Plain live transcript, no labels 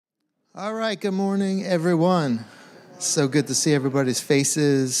All right, good morning, everyone. So good to see everybody's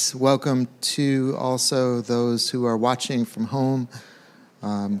faces. Welcome to also those who are watching from home.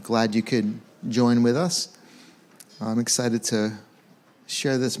 I'm glad you could join with us. I'm excited to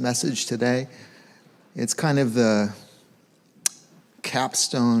share this message today. It's kind of the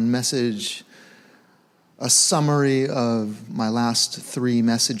capstone message, a summary of my last three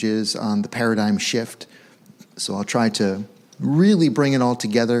messages on the paradigm shift. So I'll try to really bring it all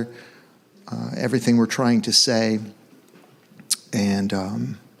together. Everything we're trying to say, and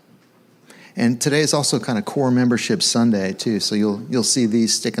today is also kind of core membership Sunday too. So you'll see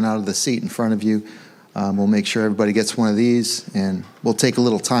these sticking out of the seat in front of you. We'll make sure everybody gets one of these, and we'll take a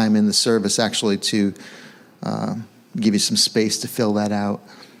little time in the service actually to give you some space to fill that out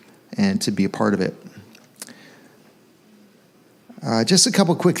and to be a part of it. Just a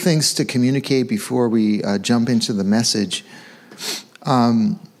couple quick things to communicate before we jump into the message.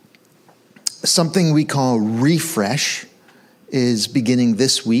 Something we call Refresh is beginning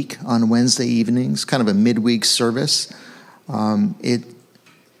this week on Wednesday evenings, kind of a midweek service. It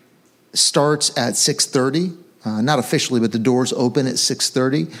starts at 6:30, not officially, but the doors open at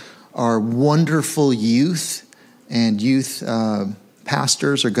 6:30. Our wonderful youth and youth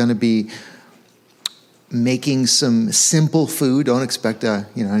pastors are going to be making some simple food. Don't expect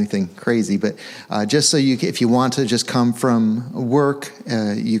anything crazy, but just so if you want to just come from work,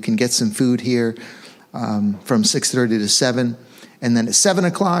 you can get some food here from 6:30 to 7. And then at 7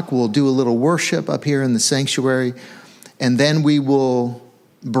 o'clock, we'll do a little worship up here in the sanctuary. And then we will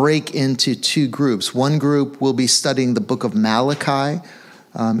break into two groups. One group will be studying the book of Malachi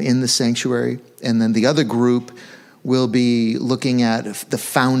in the sanctuary. And then the other group will be looking at the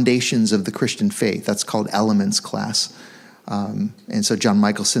foundations of the Christian faith. That's called Elements class. And so John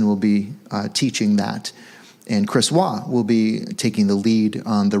Michelson will be teaching that. And Chris Waugh will be taking the lead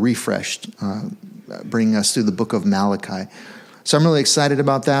on the Refreshed, bringing us through the book of Malachi. So I'm really excited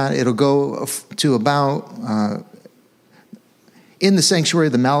about that. It'll go to about, in the sanctuary,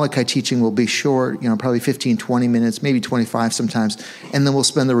 the Malachi teaching will be short, probably 15, 20 minutes, maybe 25 sometimes. And then we'll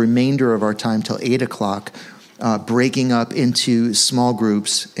spend the remainder of our time till 8 o'clock breaking up into small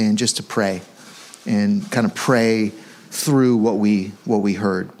groups and just to pray and kind of pray through what we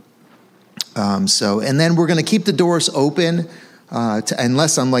heard. And then we're going to keep the doors open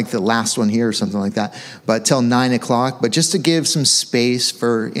unless I'm like the last one here or something like that, but till 9 o'clock, but just to give some space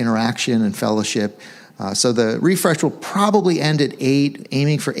for interaction and fellowship. So the Refresh will probably end at 8,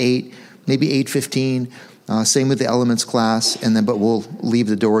 aiming for 8, maybe 8:15. Same with the Elements class, but we'll leave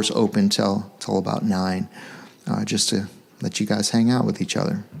the doors open till about 9. Just to let you guys hang out with each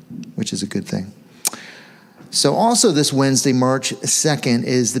other, which is a good thing. So also this Wednesday, March 2nd,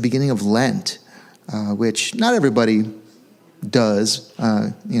 is the beginning of Lent, which not everybody does.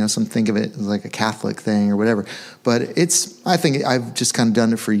 Some think of it as like a Catholic thing or whatever. But I think I've just kind of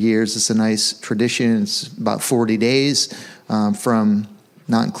done it for years. It's a nice tradition. It's about 40 days from,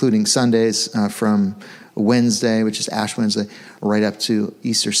 not including Sundays, from Wednesday, which is Ash Wednesday, right up to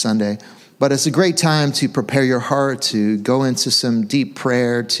Easter Sunday. But it's a great time to prepare your heart, to go into some deep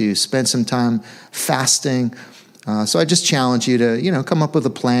prayer, to spend some time fasting. So I just challenge you to, come up with a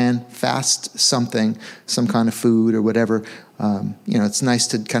plan, fast something, some kind of food or whatever. It's nice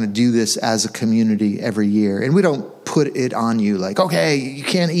to kind of do this as a community every year. And we don't put it on you like, okay, you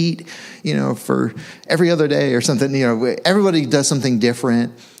can't eat, for every other day or something. Everybody does something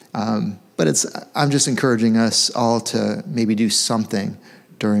different. But I'm just encouraging us all to maybe do something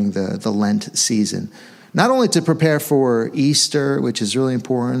during the Lent season. Not only to prepare for Easter, which is really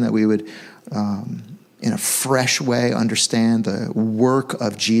important, that we would, in a fresh way, understand the work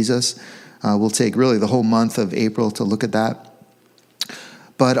of Jesus. We'll take really the whole month of April to look at that.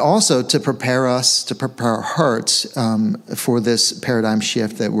 But also to prepare our hearts for this paradigm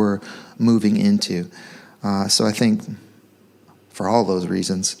shift that we're moving into. So I think for all those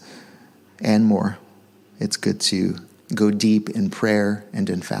reasons and more, it's good to go deep in prayer and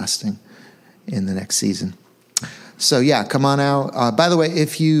in fasting in the next season. So yeah, come on out. By the way,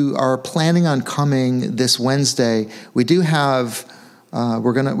 if you are planning on coming this Wednesday, we do have,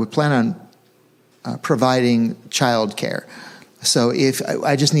 we plan on providing childcare. So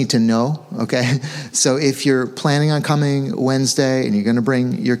I just need to know, okay? So if you're planning on coming Wednesday and you're going to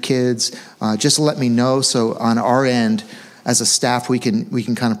bring your kids, just let me know. So on our end, as a staff, we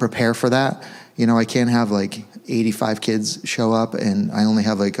can kind of prepare for that. I can't have like 85 kids show up and I only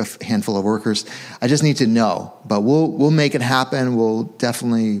have like a handful of workers. I just need to know, but we'll make it happen. We'll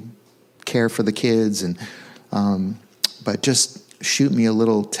definitely care for the kids, but just shoot me a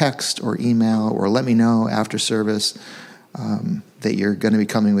little text or email or let me know after service that you're going to be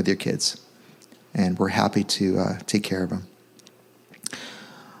coming with your kids. And we're happy to take care of them.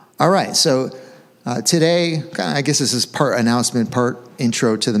 All right, so today, I guess this is part announcement, part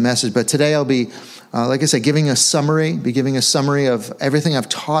intro to the message, but today I'll be, like I said, giving a summary of everything I've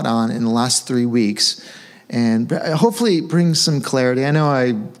taught on in the last 3 weeks, and hopefully bring some clarity. I know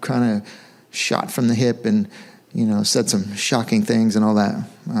I kind of shot from the hip and, said some shocking things and all that.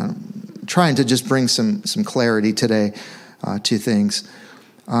 Trying to just bring some clarity today to things.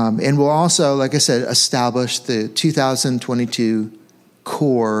 And we'll also, like I said, establish the 2022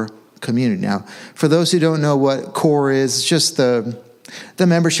 core community. Now, for those who don't know what core is, it's just the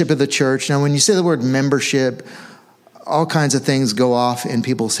membership of the church. Now, when you say the word membership, all kinds of things go off in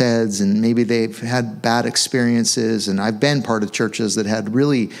people's heads, and maybe they've had bad experiences. And I've been part of churches that had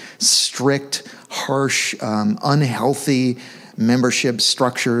really strict, harsh, unhealthy membership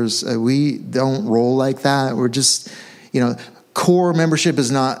structures. We don't roll like that. We're just, core membership is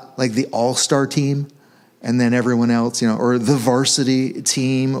not like the all-star team and then everyone else, or the varsity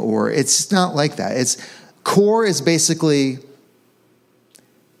team, or it's not like that. Core is basically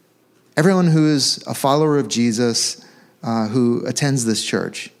everyone who is a follower of Jesus, who attends this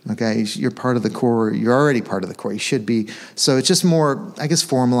church, okay? You're part of the core. You're already part of the core. You should be. So it's just more, I guess,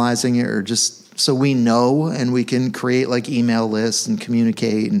 formalizing it, or just so we know and we can create like email lists and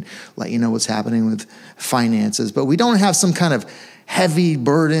communicate and let you know what's happening with finances. But we don't have some kind of heavy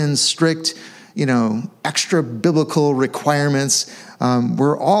burden, strict, extra biblical requirements.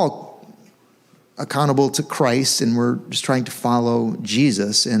 We're all accountable to Christ, and we're just trying to follow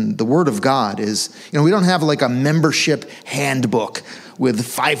Jesus. And the Word of God is, we don't have like a membership handbook with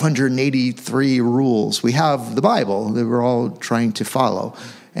 583 rules. We have the Bible that we're all trying to follow,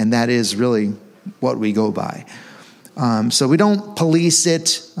 and that is really what we go by. So we don't police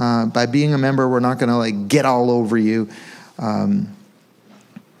it by being a member. We're not going to like get all over you.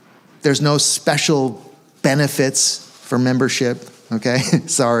 There's no special benefits for membership, okay?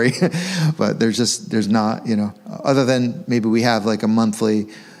 Sorry, but there's not, other than maybe we have like a monthly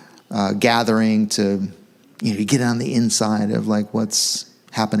gathering to, get on the inside of like what's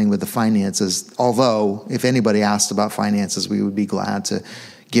happening with the finances. Although, if anybody asked about finances, we would be glad to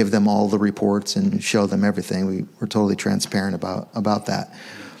give them all the reports and show them everything. We're totally transparent about that.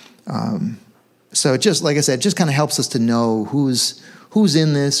 So just, like I said, just kind of helps us to know who's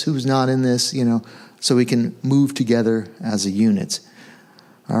in this, who's not in this, so we can move together as a unit.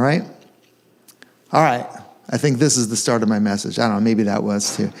 All right? All right. I think this is the start of my message. I don't know, maybe that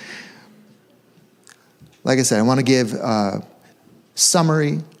was too. Like I said, I want to give a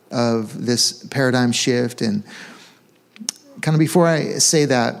summary of this paradigm shift. And kind of before I say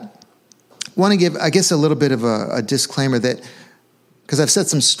that, I want to give, I guess, a little bit of a disclaimer that, because I've said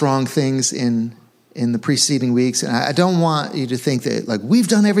some strong things in the preceding weeks, and I don't want you to think that like we've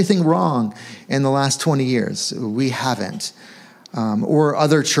done everything wrong in the last 20 years. We haven't. Or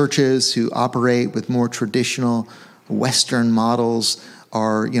other churches who operate with more traditional Western models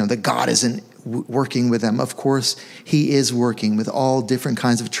are, that God isn't working with them. Of course, he is working with all different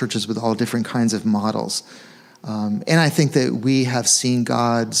kinds of churches, with all different kinds of models. And I think that we have seen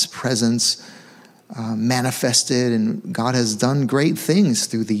God's presence manifested, and God has done great things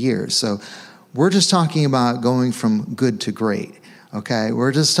through the years. So we're just talking about going from good to great, okay?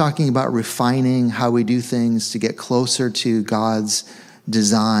 We're just talking about refining how we do things to get closer to God's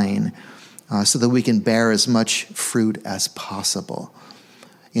design so that we can bear as much fruit as possible.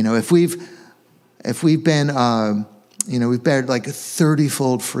 If we've been, we've bared like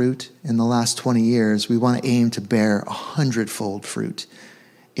 30-fold fruit in the last 20 years, we want to aim to bear 100-fold fruit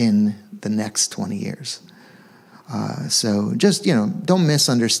in the next 20 years. So just, don't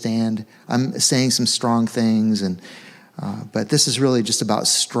misunderstand. I'm saying some strong things, but this is really just about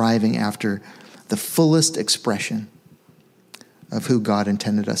striving after the fullest expression of who God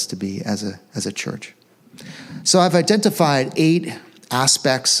intended us to be as a church. So I've identified 8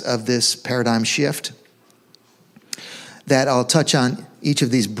 aspects of this paradigm shift that I'll touch on each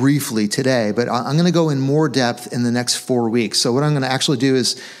of these briefly today, but I'm going to go in more depth in the next 4 weeks. So what I'm going to actually do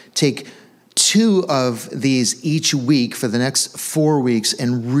is take 2 of these each week for the next 4 weeks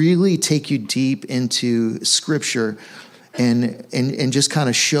and really take you deep into Scripture and just kind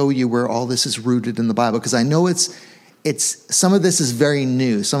of show you where all this is rooted in the Bible. Because I know it's some of this is very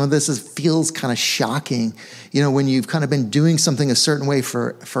new. Some of this feels kind of shocking, when you've kind of been doing something a certain way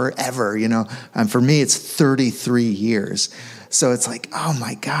for forever, and for me, it's 33 years. So it's like, oh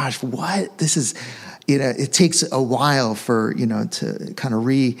my gosh, what? This is, it takes a while for, to kind of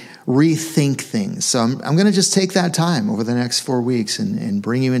rethink things. So I'm going to just take that time over the next 4 weeks and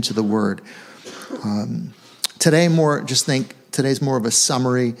bring you into the Word. Today's more of a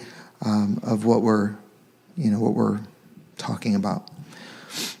summary of what we're talking about.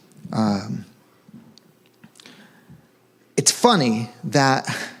 It's funny that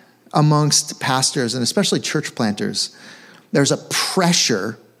amongst pastors and especially church planters, there's a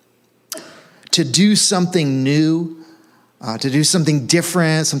pressure to do something new, to do something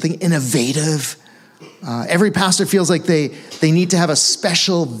different, something innovative. Every pastor feels like they need to have a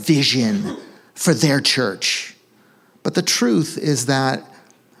special vision for their church. But the truth is that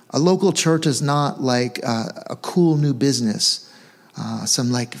a local church is not like a cool new business,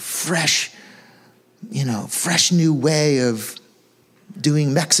 some like fresh new way of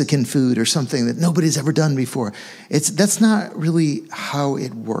doing Mexican food or something that nobody's ever done before. That's not really how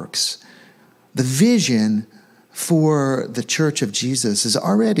it works. The vision for the church of Jesus is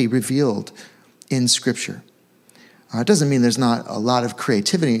already revealed in Scripture. It doesn't mean there's not a lot of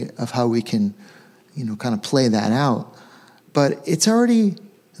creativity of how we can, kind of play that out, but it's already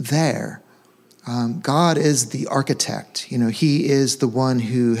there. God is the architect. He is the one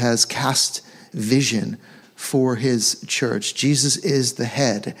who has cast vision for his church. Jesus is the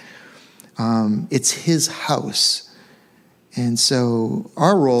head. It's his house. And so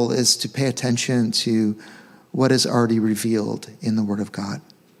our role is to pay attention to what is already revealed in the Word of God.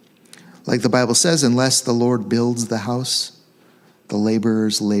 Like the Bible says, unless the Lord builds the house, the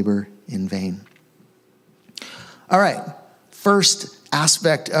laborers labor in vain. All right, first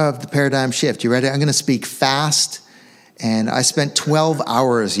aspect of the paradigm shift. You ready? I'm going to speak fast. And I spent 12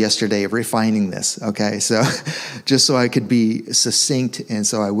 hours yesterday refining this, okay? So just so I could be succinct and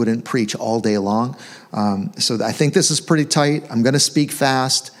so I wouldn't preach all day long. So I think this is pretty tight. I'm going to speak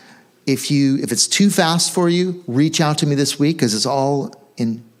fast. If it's too fast for you, reach out to me this week because it's all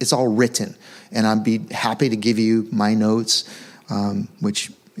written. And I'd be happy to give you my notes,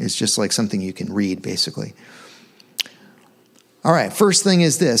 which is just like something you can read, basically. All right, first thing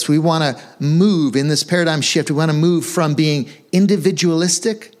is this. We want to move in this paradigm shift. We want to move from being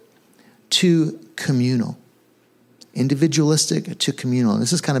individualistic to communal. Individualistic to communal. And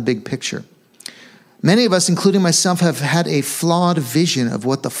this is kind of big picture. Many of us, including myself, have had a flawed vision of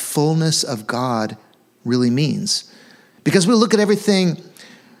what the fullness of God really means. Because we look at everything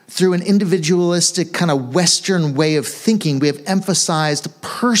through an individualistic kind of Western way of thinking. We have emphasized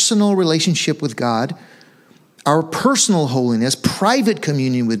personal relationship with God, our personal holiness, private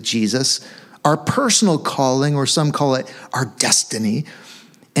communion with Jesus, our personal calling, or some call it our destiny,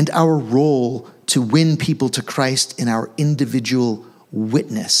 and our role to win people to Christ in our individual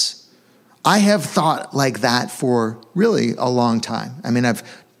witness. I have thought like that for really a long time. I mean, I've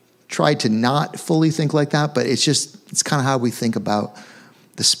tried to not fully think like that, but it's kind of how we think about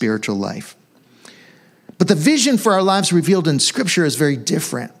the spiritual life. But the vision for our lives revealed in Scripture is very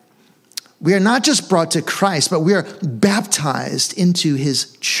different. We are not just brought to Christ, but we are baptized into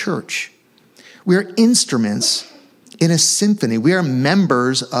his church. We are instruments in a symphony. We are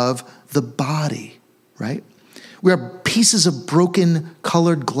members of the body, right? We are pieces of broken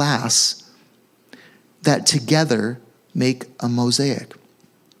colored glass that together make a mosaic.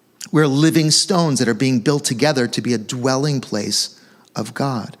 We're living stones that are being built together to be a dwelling place of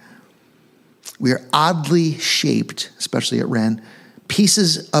God. We are oddly shaped, especially at Ren,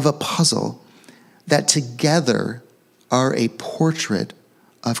 pieces of a puzzle that together are a portrait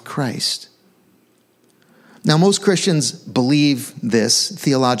of Christ. Now, most Christians believe this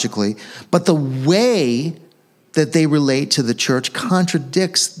theologically, but the way that they relate to the church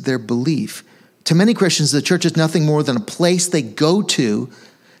contradicts their belief. To many Christians, the church is nothing more than a place they go to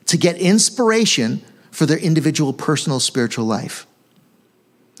get inspiration for their individual personal spiritual life.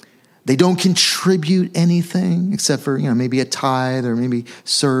 They don't contribute anything except for, maybe a tithe or maybe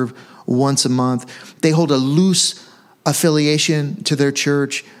serve once a month. They hold a loose affiliation to their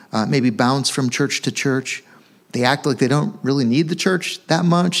church, maybe bounce from church to church. They act like they don't really need the church that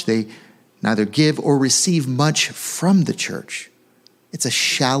much. They neither give or receive much from the church. It's a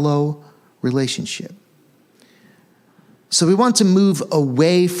shallow relationship. So we want to move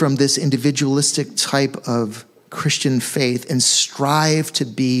away from this individualistic type of Christian faith and strive to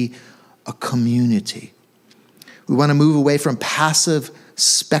be a community. We want to move away from passive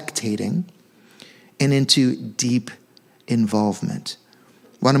spectating and into deep involvement.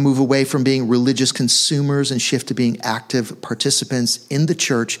 We want to move away from being religious consumers and shift to being active participants in the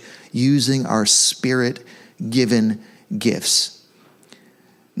church using our Spirit-given gifts.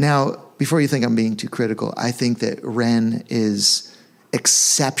 Now, before you think I'm being too critical, I think that Ren is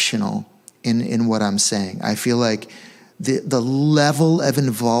exceptional in what I'm saying. I feel like the level of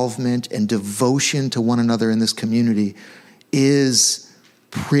involvement and devotion to one another in this community is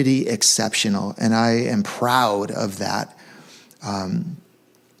pretty exceptional, and I am proud of that.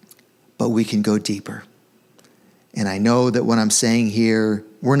 But we can go deeper. And I know that what I'm saying here,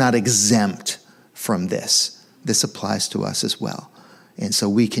 we're not exempt from this. This applies to us as well. And so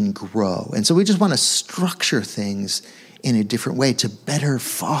we can grow. And so we just want to structure things in a different way to better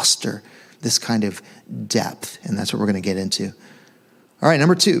foster this kind of depth. And that's what we're going to get into. All right,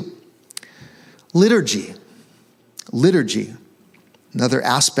 number 2, liturgy. Liturgy, another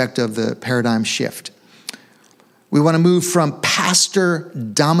aspect of the paradigm shift. We want to move from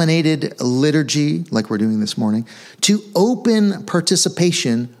pastor-dominated liturgy, like we're doing this morning, to open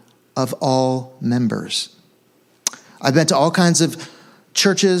participation of all members. I've been to all kinds of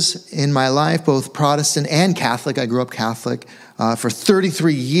churches in my life, both Protestant and Catholic. I grew up Catholic. For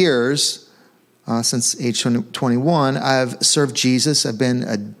 33 years, since age 21, I've served Jesus. I've been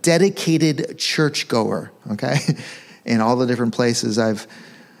a dedicated churchgoer, okay? In all the different places I've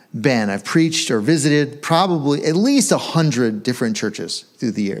been. I've preached or visited probably at least 100 different churches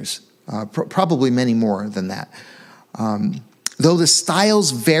through the years, probably many more than that. Though the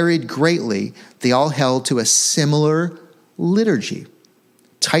styles varied greatly, they all held to a similar liturgy,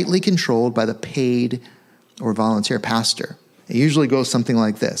 tightly controlled by the paid or volunteer pastor. It usually goes something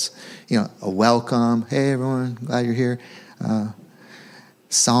like this. A welcome, hey everyone, glad you're here.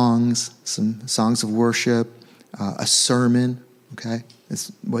 Songs, some songs of worship, a sermon, okay?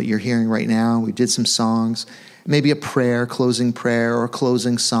 That's what you're hearing right now. We did some songs, maybe a prayer, closing prayer, or a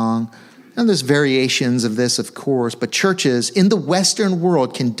closing song. And there's variations of this, of course, but churches in the Western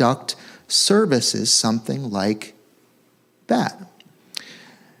world conduct services something like that.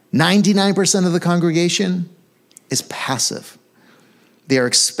 99% of the congregation is passive. They are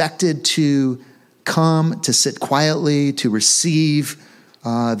expected to come, to sit quietly, to receive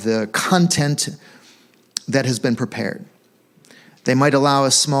the content that has been prepared. They might allow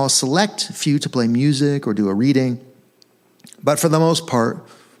a small select few to play music or do a reading, but for the most part,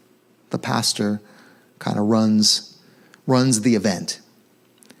 the pastor kind of runs the event.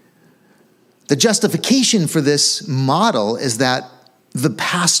 The justification for this model is that the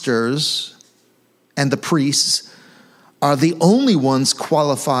pastors and the priests are the only ones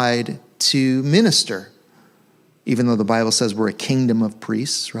qualified to minister, even though the Bible says we're a kingdom of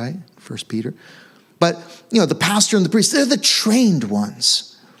priests, right? 1 Peter. But, the pastor and the priest, they're the trained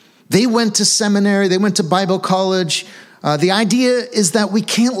ones. They went to seminary, they went to Bible college. The idea is that we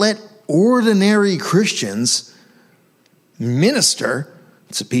can't let ordinary Christians minister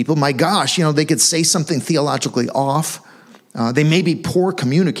to people. My gosh, they could say something theologically off. They may be poor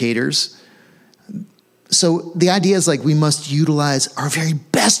communicators. So the idea is we must utilize our very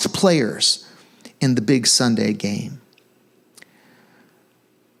best players in the big Sunday game.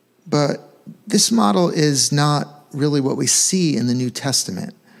 But this model is not really what we see in the New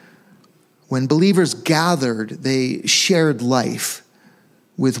Testament. When believers gathered, they shared life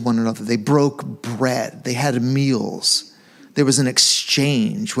with one another. They broke bread. They had meals. There was an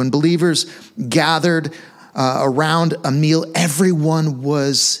exchange. When believers gathered around a meal, everyone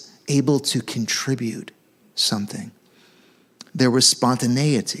was able to contribute something. There was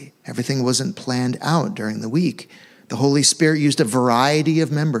spontaneity. Everything wasn't planned out during the week. The Holy Spirit used a variety of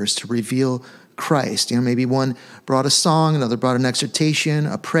members to reveal Christ. Maybe one brought a song, another brought an exhortation,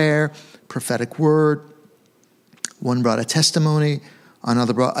 a prayer, prophetic word. One brought a testimony,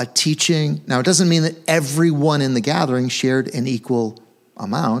 another brought a teaching. Now, it doesn't mean that everyone in the gathering shared an equal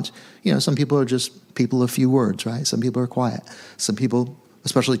amount. Some people are just people of few words, right? Some people are quiet. Some people,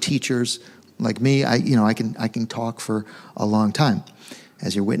 especially teachers like me, I can talk for a long time,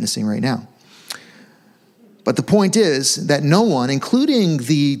 as you're witnessing right now. But the point is that no one, including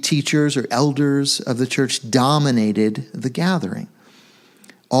the teachers or elders of the church, dominated the gathering.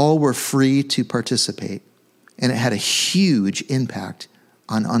 All were free to participate, and it had a huge impact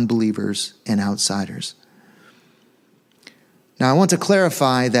on unbelievers and outsiders. Now, I want to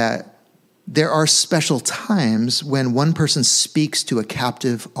clarify that there are special times when one person speaks to a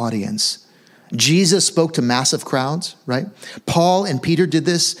captive audience. Jesus spoke to massive crowds, right? Paul and Peter did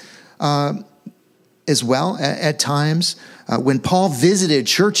this as well at times. When Paul visited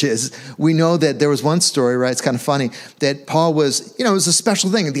churches, we know that there was one story, right? It's kind of funny that Paul was, it was a special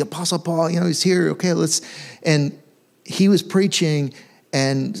thing. And the Apostle Paul, he's here. Okay, and he was preaching,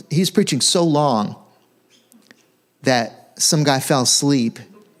 and he's preaching so long that some guy fell asleep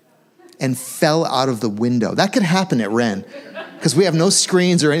and fell out of the window. That could happen at Ren, because we have no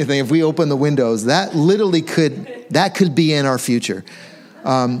screens or anything. If we open the windows, that literally could be in our future.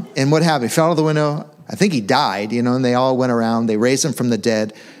 And what happened? He fell out of the window. I think he died, and they all went around. They raised him from the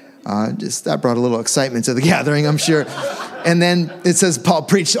dead. That brought a little excitement to the gathering, I'm sure. And then it says Paul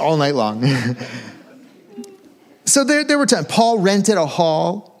preached all night long. So there were times. Paul rented a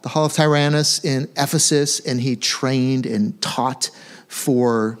hall, the Hall of Tyrannus in Ephesus, and he trained and taught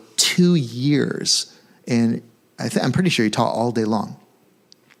for 2 years. And I'm pretty sure he taught all day long.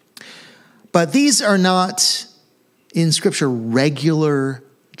 But these are not, in Scripture, regular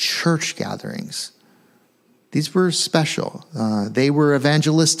church gatherings. These were special. They were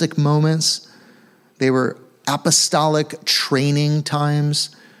evangelistic moments. They were apostolic training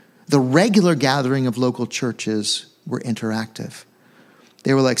times. The regular gathering of local churches were interactive.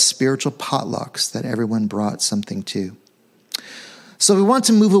 They were like spiritual potlucks that everyone brought something to. So we want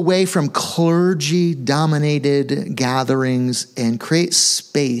to move away from clergy-dominated gatherings and create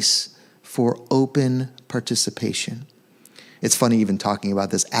space for open participation. It's funny even talking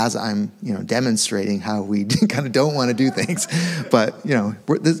about this as I'm, demonstrating how we kind of don't want to do things. But,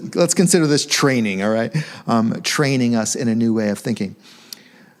 let's consider this training, all right? Training us in a new way of thinking.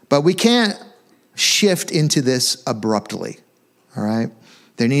 But we can't shift into this abruptly, all right?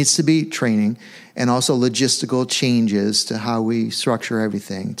 There needs to be training and also logistical changes to how we structure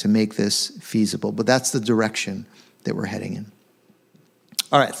everything to make this feasible. But that's the direction that we're heading in.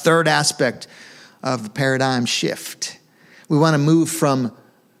 All right, third aspect of the paradigm shift. We want to move from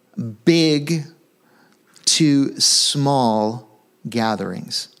big to small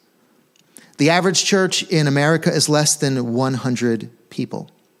gatherings. The average church in America is less than 100 people.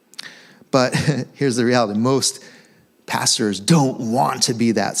 But here's the reality. Most pastors don't want to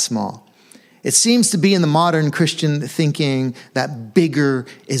be that small. It seems to be in the modern Christian thinking that bigger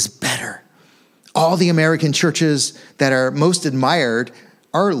is better. All the American churches that are most admired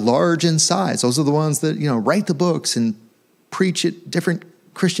are large in size. Those are the ones that, write the books and preach at different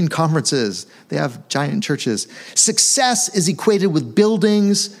Christian conferences. They have giant churches. Success is equated with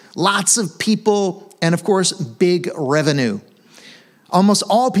buildings, lots of people, and of course, big revenue. Almost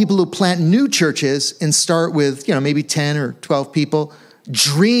all people who plant new churches and start with, maybe 10 or 12 people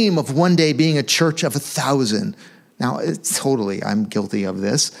dream of one day being a church of 1,000. Now, I'm guilty of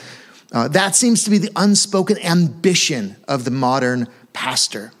this. That seems to be the unspoken ambition of the modern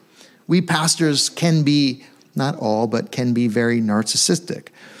pastor. We pastors can be, not all, but can be very narcissistic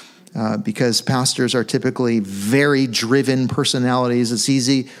because pastors are typically very driven personalities. It's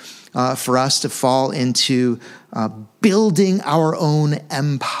easy for us to fall into building our own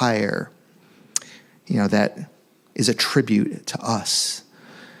empire, that is a tribute to us.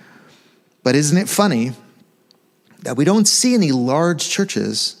 But isn't it funny that we don't see any large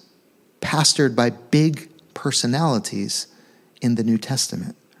churches pastored by big personalities in the New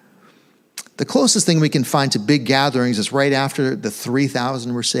Testament? The closest thing we can find to big gatherings is right after the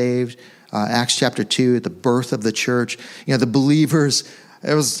 3,000 were saved, Acts chapter 2, at the birth of the church. The believers,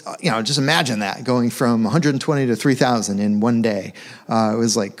 it was, just imagine that, going from 120 to 3,000 in one day. It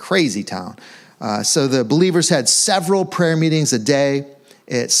was like crazy town. So the believers had several prayer meetings a day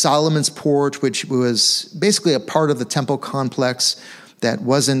at Solomon's Porch, which was basically a part of the temple complex that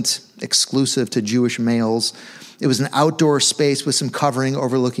wasn't exclusive to Jewish males. It was an outdoor space with some covering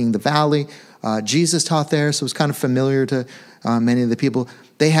overlooking the valley. Jesus taught there, so it was kind of familiar to many of the people.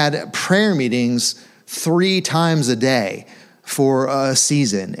 They had prayer meetings 3 times a day for a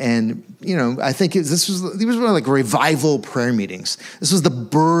season. And, I think these were like revival prayer meetings. This was the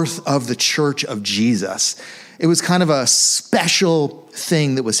birth of the church of Jesus. It was kind of a special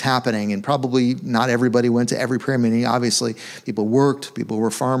thing that was happening, and probably not everybody went to every prayer meeting. Obviously, people worked, people were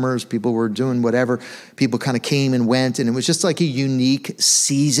farmers, people were doing whatever. People kind of came and went, and it was just like a unique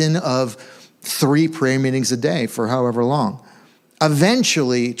season of 3 prayer meetings a day for however long.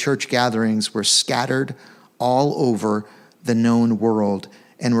 Eventually, church gatherings were scattered all over the known world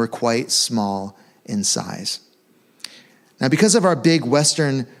and were quite small in size. Now, because of our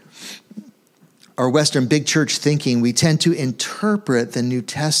Western big church thinking, we tend to interpret the New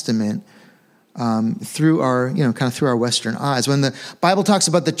Testament through our Western eyes. When the Bible talks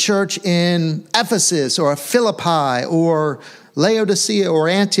about the church in Ephesus or Philippi or Laodicea or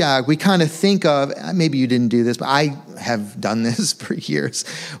Antioch, we kind of think of, maybe you didn't do this, but I have done this for years.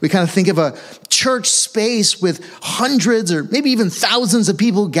 We kind of think of a church space with hundreds or maybe even thousands of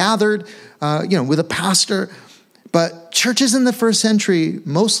people gathered, with a pastor. But churches in the first century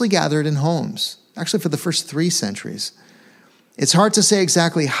mostly gathered in homes, actually for the first 3 centuries. It's hard to say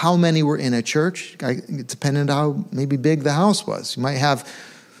exactly how many were in a church. It depended on how maybe big the house was. You might have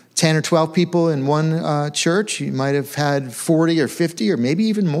 10 or 12 people in one church. You might have had 40 or 50 or maybe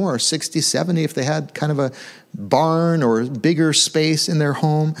even more, 60, 70 if they had kind of a barn or bigger space in their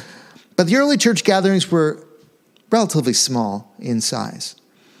home. But the early church gatherings were relatively small in size.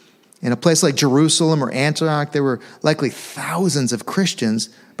 In a place like Jerusalem or Antioch, there were likely thousands of Christians,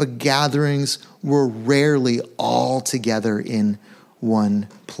 but gatherings were rarely all together in one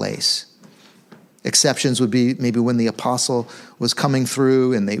place. Exceptions would be maybe when the apostle was coming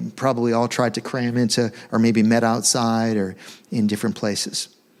through and they probably all tried to cram into, or maybe met outside or in different places.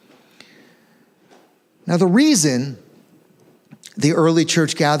 Now, the reason the early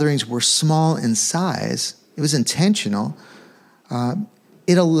church gatherings were small in size, it was intentional.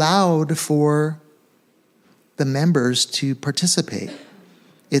 It allowed for the members to participate.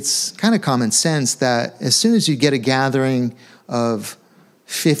 It's kind of common sense that as soon as you get a gathering of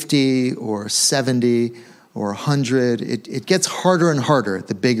 50 or 70 or 100, it gets harder and harder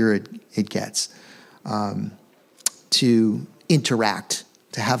the bigger it gets to interact,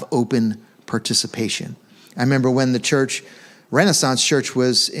 to have open participation. I remember when the church, Renaissance Church,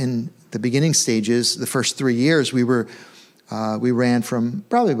 was in the beginning stages, the first 3 years, we ran from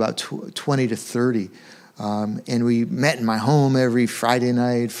probably about 20 to 30. And we met in my home every Friday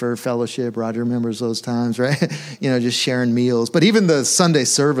night for fellowship. Roger remembers those times, right? Just sharing meals. But even the Sunday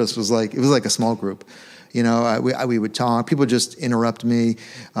service was like a small group. We would talk. People would just interrupt me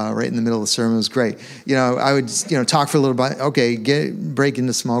right in the middle of the sermon. It was great. I would talk for a little bit. Okay, break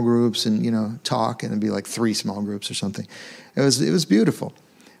into small groups and talk, and it'd be like 3 small groups or something. It was beautiful.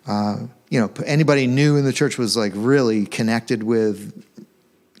 Anybody new in the church was like really connected with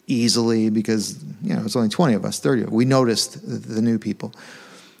easily because it's only 20 of us, 30 of us. We noticed the new people.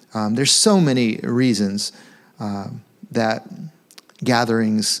 There's so many reasons that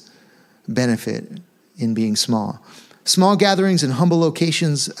gatherings benefit in being small. Small gatherings in humble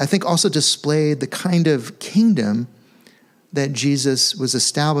locations, I think, also displayed the kind of kingdom that Jesus was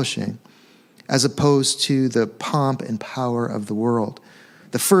establishing, as opposed to the pomp and power of the world.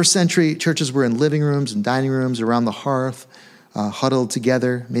 The first century churches were in living rooms and dining rooms around the hearth, huddled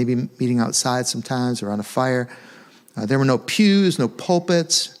together, maybe meeting outside sometimes around a fire. There were no pews, no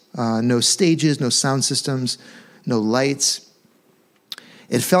pulpits, no stages, no sound systems, no lights.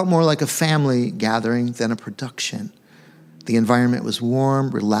 It felt more like a family gathering than a production. The environment was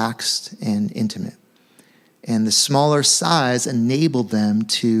warm, relaxed, and intimate. And the smaller size enabled them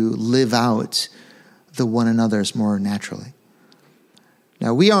to live out the one another's more naturally.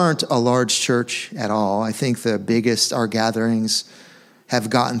 Now, we aren't a large church at all. I think the biggest our gatherings have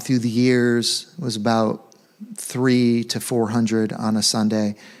gotten through the years was about 300 to 400 on a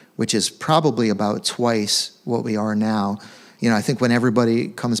Sunday, which is probably about twice what we are now. I think when everybody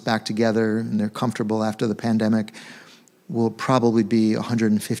comes back together and they're comfortable after the pandemic, we'll probably be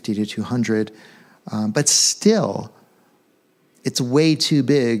 150 to 200. But still, it's way too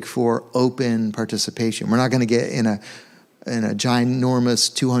big for open participation. We're not going to get in a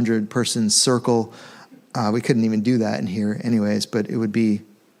ginormous 200-person circle. We couldn't even do that in here anyways, but it would be,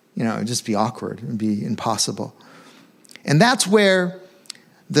 it'd just be awkward. It would be impossible. And that's where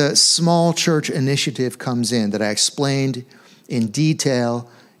the small church initiative comes in that I explained in detail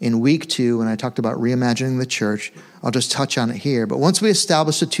in week 2 when I talked about reimagining the church. I'll just touch on it here. But once we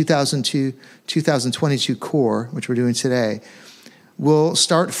establish the 2022 core, which we're doing today, we'll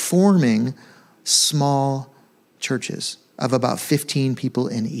start forming small churches of about 15 people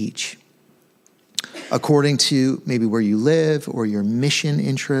in each, according to maybe where you live or your mission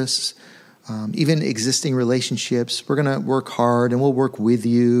interests, even existing relationships. We're going to work hard, and we'll work with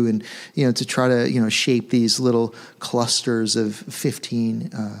you, and to try to shape these little clusters of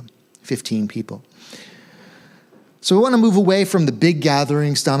 15 people. So we want to move away from the big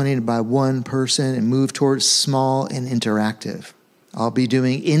gatherings dominated by one person and move towards small and interactive. I'll be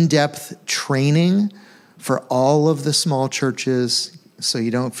doing in-depth training for all of the small churches, so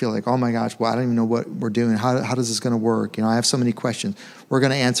you don't feel like, oh my gosh, well, I don't even know what we're doing. How is this going to work? I have so many questions. We're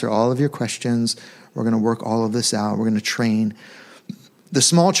going to answer all of your questions. We're going to work all of this out. We're going to train. The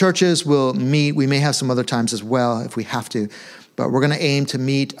small churches will meet. We may have some other times as well if we have to, but we're going to aim to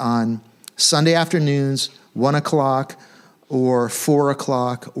meet on Sunday afternoons, 1 o'clock or 4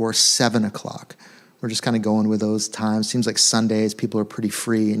 o'clock or 7 o'clock. We're just kind of going with those times. Seems like Sundays, people are pretty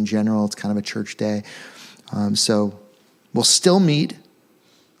free in general. It's kind of a church day. So we'll still meet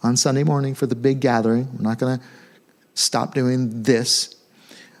on Sunday morning for the big gathering. We're not going to stop doing this,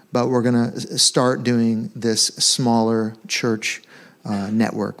 but we're going to start doing this smaller church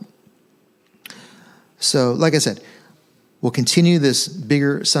network. So like I said, we'll continue this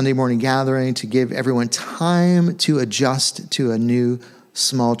bigger Sunday morning gathering to give everyone time to adjust to a new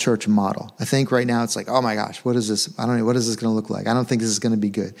small church model. I think right now it's like, oh my gosh, what is this? I don't know, what is this going to look like? I don't think this is going to be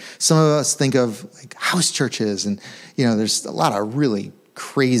good. Some of us think of like house churches, and there's a lot of really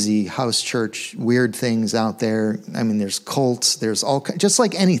crazy house church, weird things out there. I mean, there's cults, there's just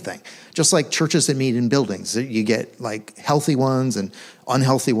like anything, just like churches that meet in buildings. You get like healthy ones and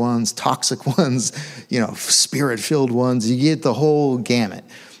unhealthy ones, toxic ones, spirit-filled ones. You get the whole gamut.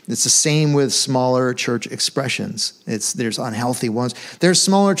 It's the same with smaller church expressions. There's unhealthy ones. There's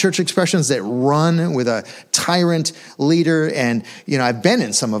smaller church expressions that run with a tyrant leader. And, I've been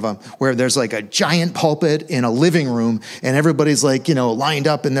in some of them where there's like a giant pulpit in a living room and everybody's like, lined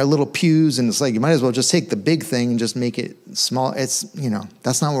up in their little pews. And it's like, you might as well just take the big thing and just make it small. It's,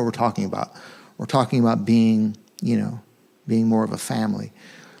 that's not what we're talking about. We're talking about being more of a family,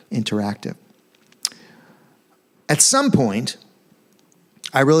 interactive. At some point,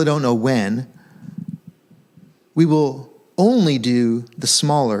 I really don't know when, we will only do the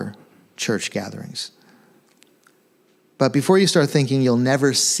smaller church gatherings. But before you start thinking you'll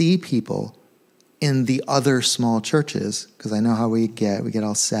never see people in the other small churches, because I know how we get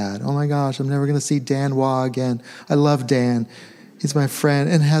all sad. Oh my gosh, I'm never going to see Dan Wah again. I love Dan. He's my friend.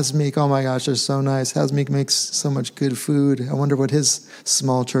 And Hasmeek, oh my gosh, they're so nice. Hasmeek makes so much good food. I wonder what his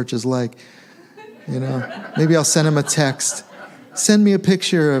small church is like. Maybe I'll send him a text. Send me a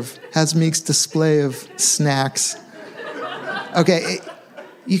picture of Hasmeek's display of snacks. Okay,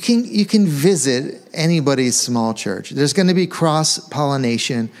 you can visit anybody's small church. There's going to be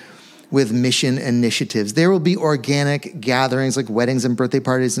cross-pollination with mission initiatives. There will be organic gatherings like weddings and birthday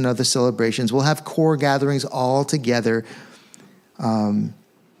parties and other celebrations. We'll have core gatherings all together.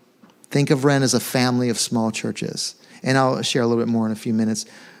 Think of Ren as a family of small churches. And I'll share a little bit more in a few minutes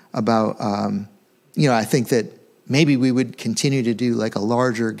about, I think that maybe we would continue to do like a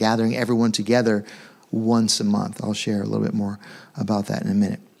larger gathering, everyone together once a month. I'll share a little bit more about that in a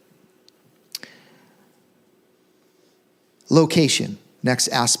minute. Location, next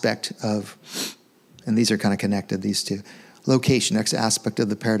aspect of, and these are kind of connected, these two. Location, next aspect of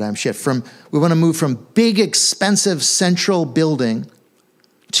the paradigm shift. We want to move from big, expensive central building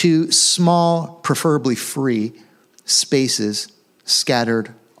to small, preferably free spaces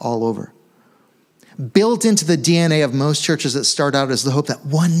scattered all over. Built into the DNA of most churches that start out is the hope that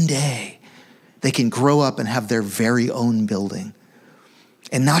one day they can grow up and have their very own building.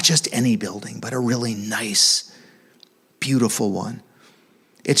 And not just any building, but a really nice, beautiful one.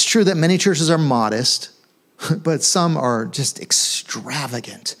 It's true that many churches are modest, but some are just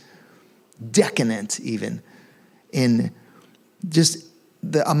extravagant, decadent even, in just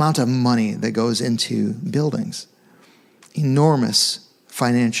the amount of money that goes into buildings. Enormous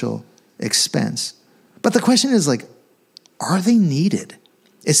financial expense. But the question is are they needed?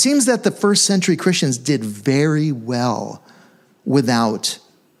 It seems that the first century Christians did very well without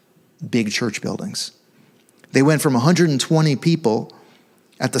big church buildings. They went from 120 people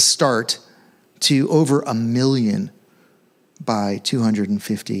at the start to over 1 million by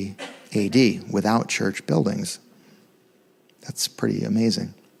 250 AD without church buildings. That's pretty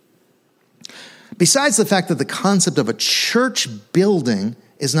amazing. Besides the fact that the concept of a church building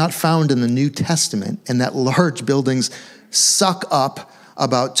is not found in the New Testament, and that large buildings suck up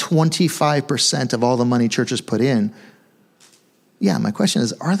about 25% of all the money churches put in. Yeah, my question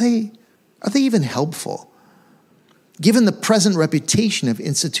is, are they even helpful? Given the present reputation of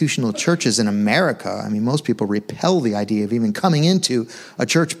institutional churches in America, most people repel the idea of even coming into a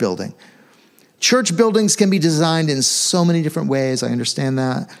church building. Church buildings can be designed in so many different ways. I understand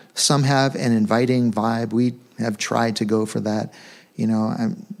that. Some have an inviting vibe. We have tried to go for that.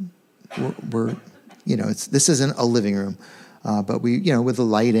 This isn't a living room, but we, with the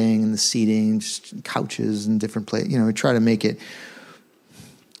lighting and the seating, just couches and different places, we try to make it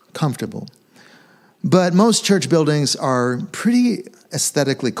comfortable. But most church buildings are pretty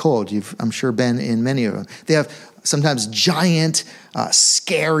aesthetically cold. You've, I'm sure, been in many of them. They have sometimes giant,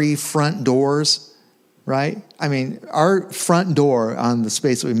 scary front doors, right? Our front door on the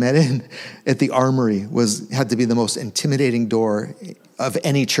space that we met in at the Armory had to be the most intimidating door of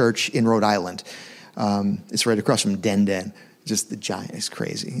any church in Rhode Island. It's right across from Den Den. Just the giant, it's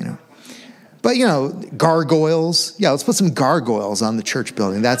crazy, But, gargoyles. Yeah, let's put some gargoyles on the church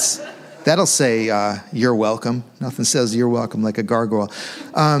building. That'll say, you're welcome. Nothing says you're welcome like a gargoyle.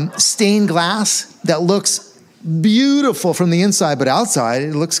 Stained glass that looks beautiful from the inside, but outside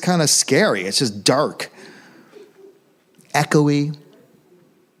it looks kind of scary. It's just dark. Echoey.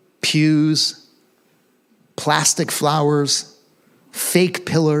 Pews. Plastic flowers. Fake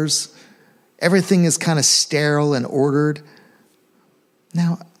pillars. Everything is kind of sterile and ordered.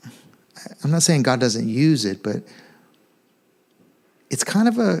 Now, I'm not saying God doesn't use it, but it's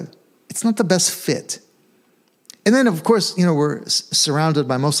it's not the best fit. And then, of course, we're surrounded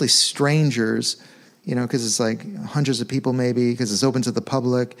by mostly strangers because it's like hundreds of people maybe, because it's open to the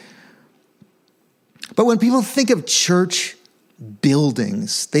public. But when people think of church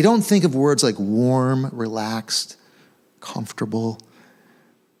buildings, they don't think of words like warm, relaxed, comfortable,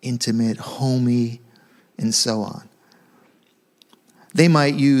 intimate, homey, and so on. They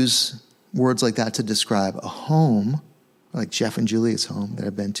might use words like that to describe a home, like Jeff and Julia's home that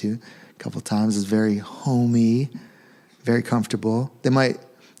I've been to a couple of times is very homey, very comfortable. They might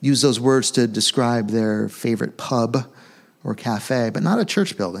use those words to describe their favorite pub or cafe, but not a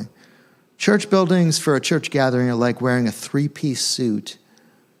church building. Church buildings for a church gathering are like wearing a 3-piece suit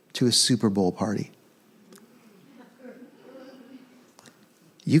to a Super Bowl party.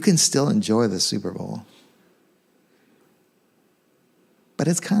 You can still enjoy the Super Bowl, but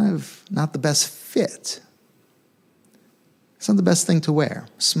it's kind of not the best fit. It's not the best thing to wear.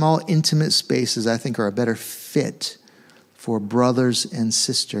 Small, intimate spaces, I think, are a better fit for brothers and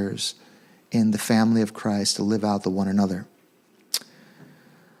sisters in the family of Christ to live out the one another.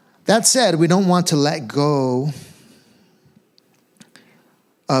 That said, we don't want to let go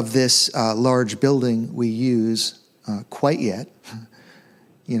of this large building we use quite yet.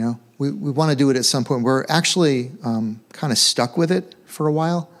 We want to do it at some point. We're actually kind of stuck with it for a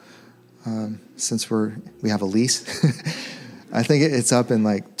while since we have a lease. I think it's up in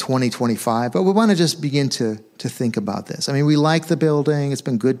like 2025, but we want to just begin to think about this. I mean, we like the building. It's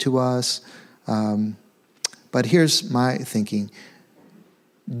been good to us. But here's my thinking.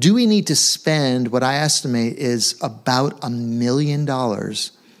 Do we need to spend what I estimate is about $1 million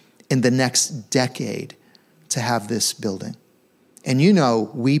in the next decade to have this building? And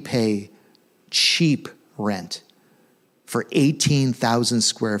we pay cheap rent for 18,000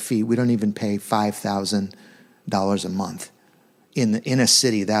 square feet. We don't even pay $5,000 a month. In a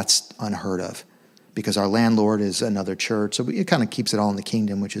city, that's unheard of because our landlord is another church. So it kind of keeps it all in the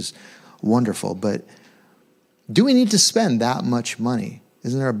kingdom, which is wonderful. But do we need to spend that much money?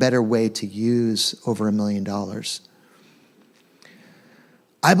 Isn't there a better way to use over $1 million?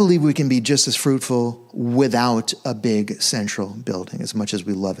 I believe we can be just as fruitful without a big central building, as much as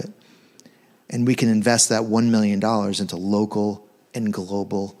we love it. And we can invest that $1 million into local and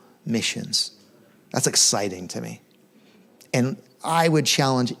global missions. That's exciting to me. And I would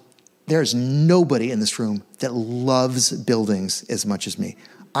challenge, there's nobody in this room that loves buildings as much as me.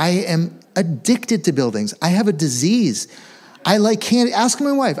 I am addicted to buildings. I have a disease. Can't ask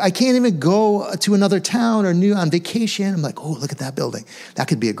my wife. I can't even go to another town or on vacation. I'm like, oh, look at that building. That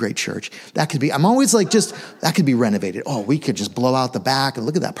could be a great church. I'm always like, that could be renovated. Oh, we could just blow out the back and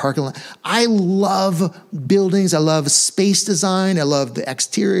look at that parking lot. I love buildings. I love space design. I love the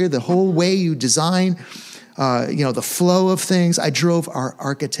exterior, the whole way you design, the flow of things. I drove our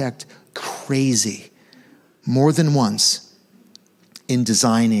architect crazy more than once in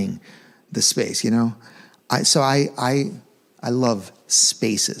designing the space, I love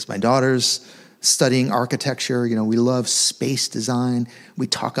spaces. My daughter's studying architecture. We love space design. We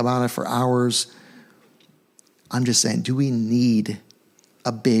talk about it for hours. I'm just saying, do we need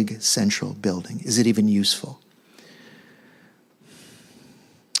a big central building? Is it even useful?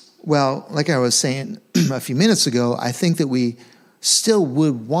 Well, like I was saying a few minutes ago, I think that we still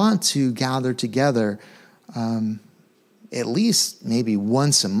would want to gather together at least maybe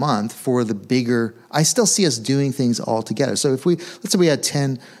once a month for the bigger. I still see us doing things all together. So let's say we had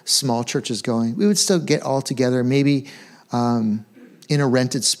 10 small churches going, we would still get all together, maybe in a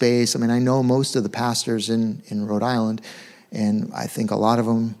rented space. I mean, I know most of the pastors in Rhode Island, and I think a lot of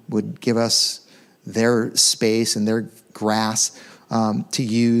them would give us their space and their grass to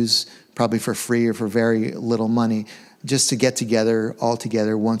use, probably for free or for very little money, just to get together all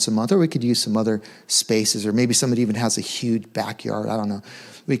together once a month. Or we could use some other spaces, or maybe somebody even has a huge backyard. I don't know.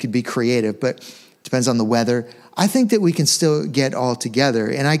 We could be creative, but it depends on the weather. I think that we can still get all together.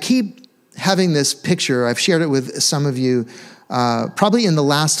 And I keep having this picture. I've shared it with some of you probably in the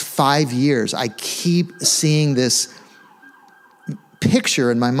last 5 years. I keep seeing this picture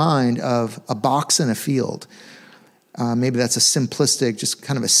in my mind of a box in a field. Maybe that's a simplistic, just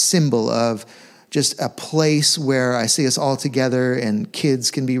kind of a symbol of just a place where I see us all together and kids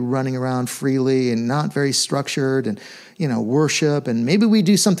can be running around freely and not very structured and, worship. And maybe we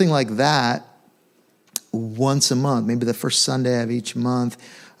do something like that once a month, maybe the first Sunday of each month.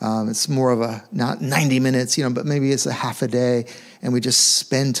 It's more of not 90 minutes, but maybe it's a half a day. And we just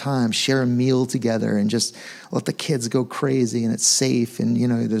spend time, share a meal together and just let the kids go crazy and it's safe and,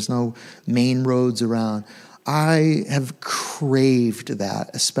 there's no main roads around. I have craved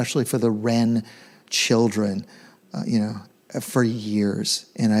that, especially for the Wren children, for years.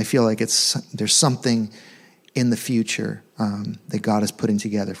 And I feel like there's something in the future that God is putting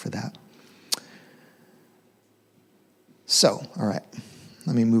together for that. So, all right,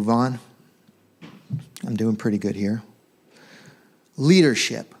 let me move on. I'm doing pretty good here.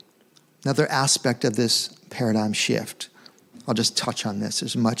 Leadership, another aspect of this paradigm shift. I'll just touch on this.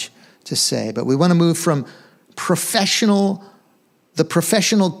 There's much to say, but we want to move from the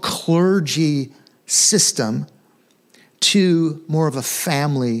professional clergy system to more of a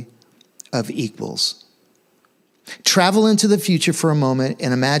family of equals. Travel into the future for a moment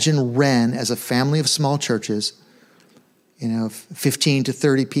and imagine Ren as a family of small churches, 15 to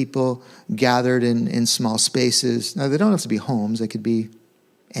 30 people gathered in small spaces. Now, they don't have to be homes. It could be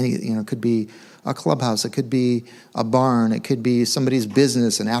it could be a clubhouse. It could be a barn. It could be somebody's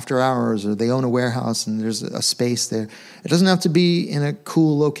business and after hours, or they own a warehouse and there's a space there. It doesn't have to be in a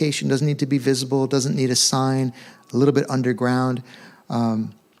cool location. It doesn't need to be visible. It doesn't need a sign, a little bit underground.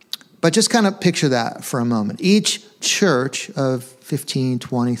 But just kind of picture that for a moment. Each church of 15,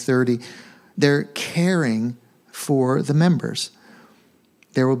 20, 30, they're caring for the members.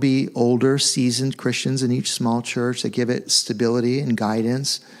 There will be older, seasoned Christians in each small church that give it stability and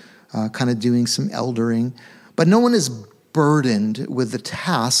guidance, kind of doing some eldering. But no one is burdened with the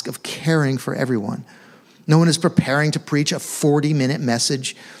task of caring for everyone. No one is preparing to preach a 40-minute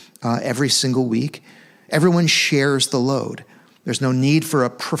message every single week. Everyone shares the load. There's no need for a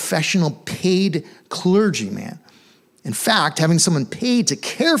professional paid clergyman. In fact, having someone paid to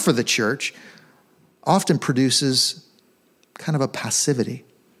care for the church often produces kind of a passivity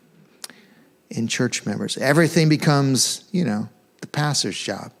in church members. Everything becomes, the pastor's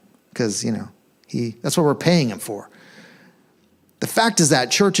job because, that's what we're paying him for. The fact is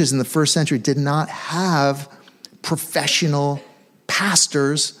that churches in the first century did not have professional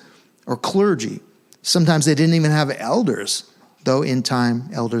pastors or clergy. Sometimes they didn't even have elders, though in time,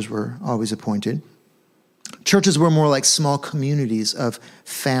 elders were always appointed. Churches were more like small communities of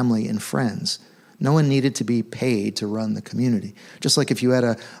family and friends. No one needed to be paid to run the community. Just like if you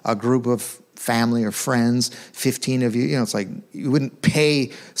had a group of family or friends, 15 of you, it's like you wouldn't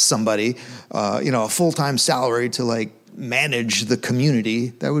pay somebody, a full-time salary to manage the community.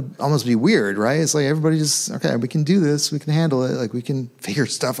 That would almost be weird, right? It's like everybody just, okay, we can do this, we can handle it, we can figure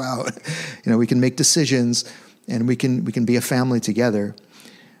stuff out. We can make decisions and we can be a family together.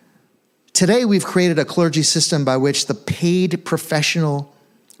 Today, we've created a clergy system by which the paid professional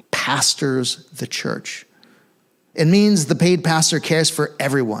pastors the church. It means the paid pastor cares for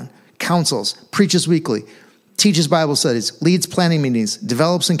everyone, counsels, preaches weekly, teaches Bible studies, leads planning meetings,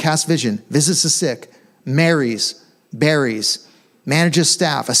 develops and casts vision, visits the sick, marries, buries, manages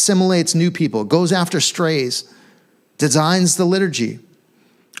staff, assimilates new people, goes after strays, designs the liturgy,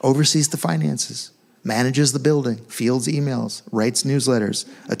 oversees the finances, manages the building, fields emails, writes newsletters,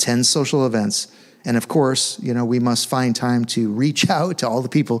 attends social events. And of course, we must find time to reach out to all the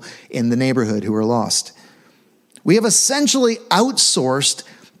people in the neighborhood who are lost. We have essentially outsourced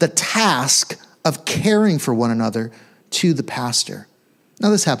the task of caring for one another to the pastor. Now,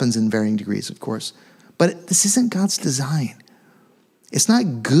 this happens in varying degrees, of course, but this isn't God's design. It's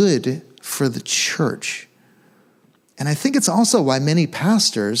not good for the church. And I think it's also why many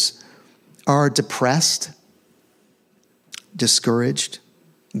pastors are depressed, discouraged,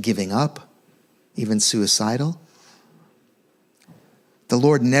 giving up, even suicidal. The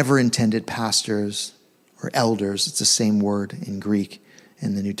Lord never intended pastors or elders, it's the same word in Greek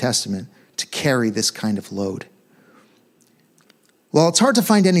in the New Testament, to carry this kind of load. While it's hard to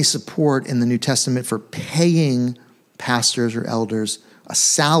find any support in the New Testament for paying pastors or elders a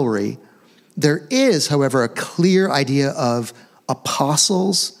salary, there is, however, a clear idea of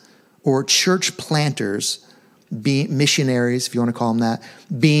apostles or church planters, being missionaries, if you want to call them that,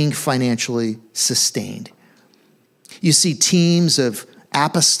 being financially sustained. You see teams of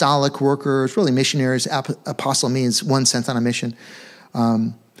apostolic workers, really missionaries. Apostle means one sent on a mission.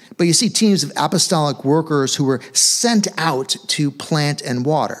 But you see teams of apostolic workers who were sent out to plant and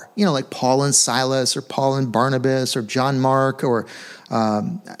water, like Paul and Silas or Paul and Barnabas or John Mark or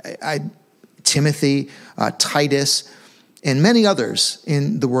Timothy, Titus, and many others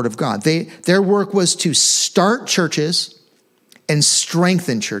in the Word of God. Their work was to start churches and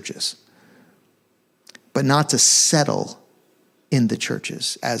strengthen churches, but not to settle in the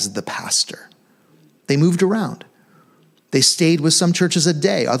churches as the pastor. They moved around. They stayed with some churches a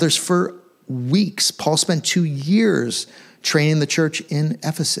day, others for weeks. Paul spent 2 years training the church in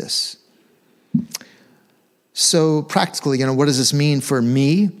Ephesus. So practically, what does this mean for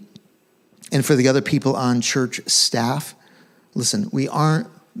me and for the other people on church staff? Listen, we aren't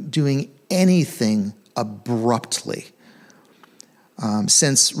doing anything abruptly,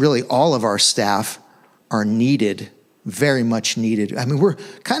 since really all of our staff are needed, very much needed. We're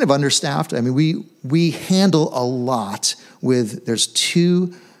kind of understaffed. We handle a lot there's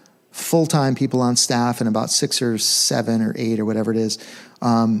 2 full-time people on staff and about 6 or 7 or 8 or whatever it is,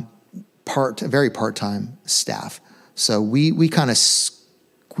 very part-time staff. So we kind of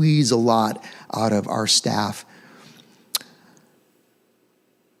squeeze a lot out of our staff.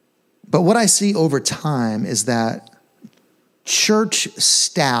 But what I see over time is that church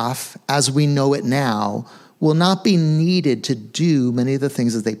staff, as we know it now, will not be needed to do many of the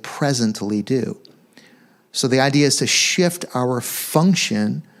things that they presently do. So the idea is to shift our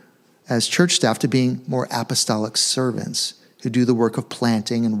function as church staff to being more apostolic servants who do the work of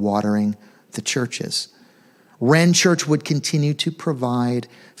planting and watering the churches. Ren Church would continue to provide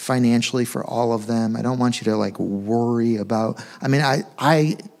financially for all of them. I don't want you to worry about,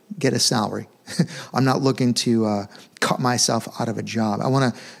 I get a salary. I'm not looking to cut myself out of a job. I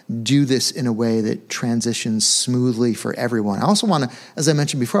want to do this in a way that transitions smoothly for everyone. I also want to, as I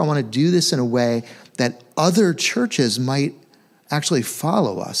mentioned before, I want to do this in a way that other churches might actually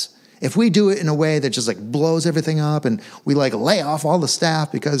follow us. If we do it in a way that just blows everything up and we lay off all the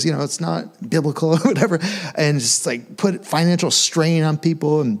staff because, it's not biblical or whatever, and just put financial strain on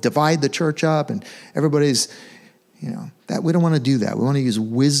people and divide the church up and everybody's, that we don't want to do that. We want to use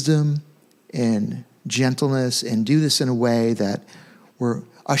wisdom and gentleness and do this in a way that we're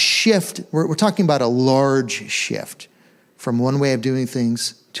talking about a large shift from one way of doing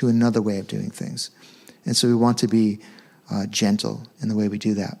things to another way of doing things. And so we want to be gentle in the way we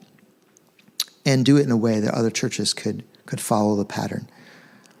do that and do it in a way that other churches could follow the pattern.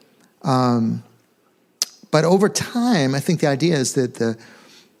 But over time, I think the idea is that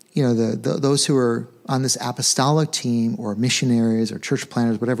those who are on this apostolic team or missionaries or church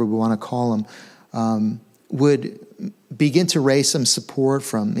planners, whatever we want to call them, would begin to raise some support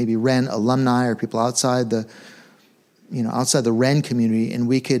from maybe Ren alumni or people outside the Ren community, and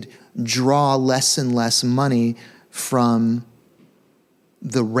we could draw less and less money from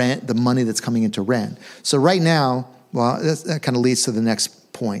the money that's coming into Ren. So right now, that kind of leads to the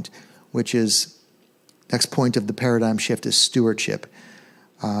next point, which is next point of the paradigm shift is stewardship.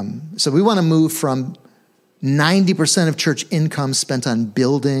 So we want to move from 90% of church income spent on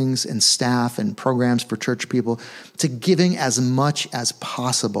buildings and staff and programs for church people to giving as much as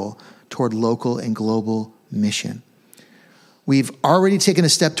possible toward local and global mission. We've already taken a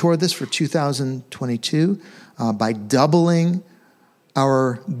step toward this for 2022 by doubling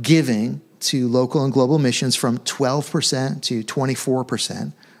our giving to local and global missions from 12% to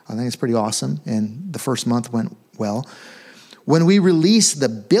 24%. I think it's pretty awesome, and the first month went well. When we release the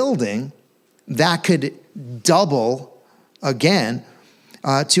building, that could double again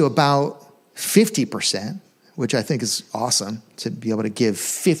to about 50%, which I think is awesome, to be able to give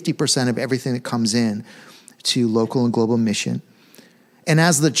 50% of everything that comes in to local and global mission. And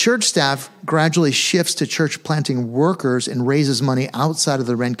as the church staff gradually shifts to church planting workers and raises money outside of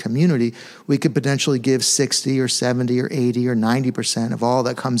the Ren community, we could potentially give 60 or 70 or 80 or 90% of all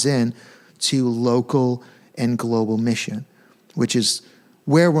that comes in to local and global mission, which is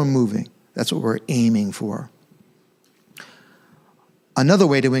where we're moving. That's what we're aiming for. Another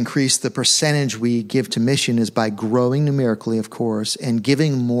way to increase the percentage we give to mission is by growing numerically, of course, and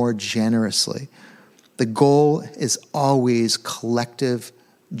giving more generously. The goal is always collective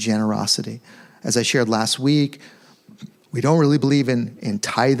generosity. As I shared last week, we don't really believe in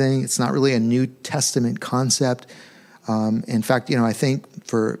tithing. It's not really a New Testament concept. In fact, I think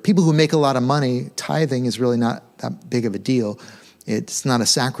for people who make a lot of money, tithing is really not that big of a deal. It's not a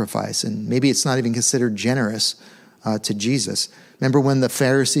sacrifice, and maybe it's not even considered generous to Jesus. Remember when the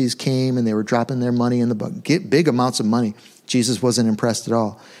Pharisees came and they were dropping their money in the bucket, big amounts of money. Jesus wasn't impressed at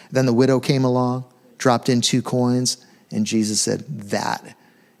all. Then the widow came along, dropped in 2 coins, and Jesus said, that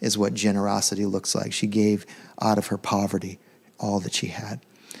is what generosity looks like. She gave out of her poverty all that she had.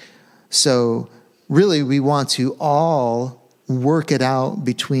 So really, we want to all work it out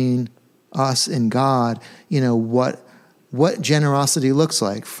between us and God, what generosity looks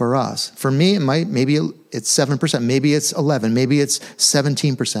like for us. For me, maybe it's 7%, maybe it's 11%, maybe it's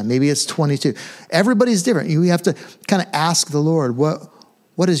 17%, maybe it's 22%. Everybody's different. You have to kind of ask the Lord, what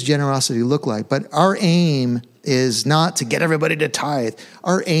does generosity look like? But our aim is not to get everybody to tithe.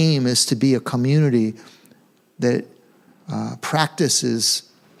 Our aim is to be a community that practices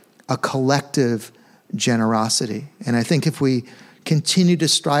a collective generosity. And I think if we continue to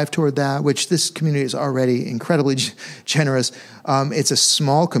strive toward that, which this community is already incredibly generous, it's a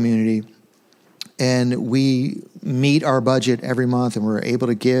small community, and we meet our budget every month, and we're able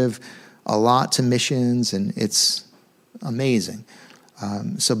to give a lot to missions, and it's amazing.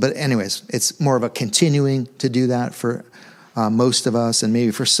 But anyways, it's more of a continuing to do that for most of us, and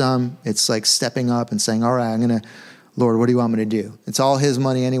maybe for some, it's like stepping up and saying, all right, I'm Lord, what do you want me to do? It's all his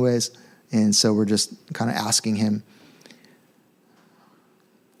money anyways. And so we're just kind of asking him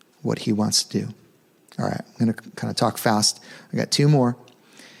what he wants to do. All right, I'm going to kind of talk fast. I got two more.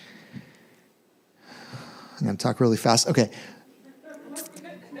 I'm going to talk really fast. Okay.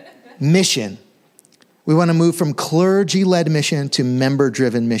 Mission. We want to move from clergy-led mission to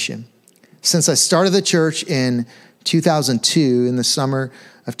member-driven mission. Since I started the church in 2002, in the summer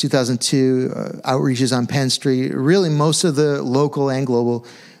of 2002, outreaches on Penn Street, really most of the local and global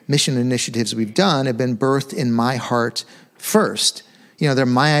mission initiatives we've done have been birthed in my heart first. You know, they're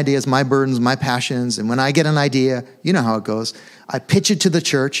my ideas, my burdens, my passions. And when I get an idea, you know how it goes. I pitch it to the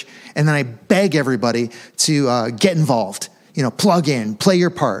church, and then I beg everybody to get involved. You know, plug in, play your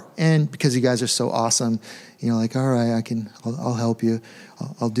part. And because you guys are so awesome, you're like, all right, I'll help you.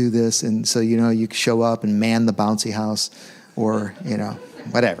 I'll do this. And so, you know, you can show up and man the bouncy house or, you know,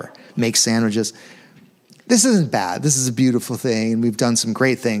 whatever, make sandwiches. This isn't bad. This is a beautiful thing. And we've done some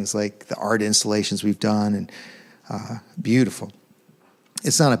great things like the art installations we've done and beautiful.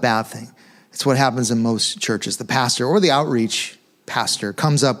 It's not a bad thing. It's what happens in most churches. The pastor or the outreach pastor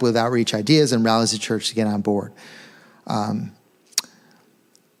comes up with outreach ideas and rallies the church to get on board.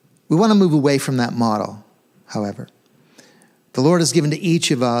 We want to move away from that model, however. The Lord has given to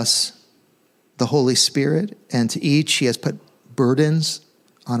each of us the Holy Spirit, and to each he has put burdens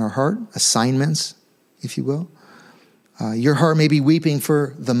on our heart, assignments, if you will. Your heart may be weeping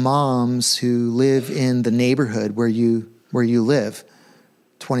for the moms who live in the neighborhood where you live,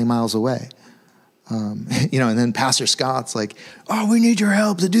 20 miles away. You know, and then Pastor Scott's like, oh, we need your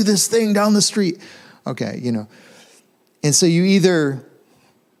help to do this thing down the street. Okay, you know. And so you either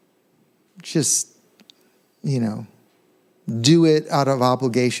just, you know, do it out of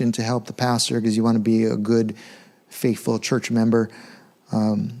obligation to help the pastor because you want to be a good, faithful church member,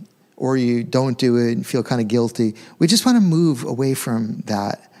 or you don't do it and feel kind of guilty. We just want to move away from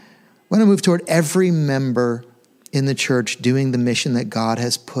that. We want to move toward every member in the church doing the mission that God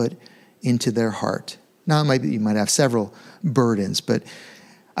has put into their heart. Now, you might have several burdens, but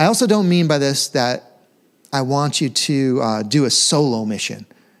I also don't mean by this that I want you to do a solo mission.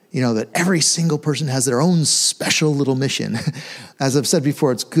 You know, that every single person has their own special little mission. As I've said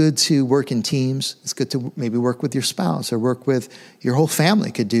before, it's good to work in teams. It's good to maybe work with your spouse or work with your whole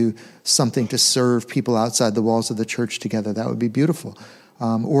family. Could do something to serve people outside the walls of the church together. That would be beautiful.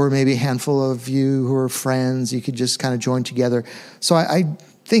 Or maybe a handful of you who are friends, you could just kind of join together. So I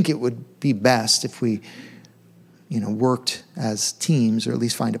think it would be best if we, you know, worked as teams or at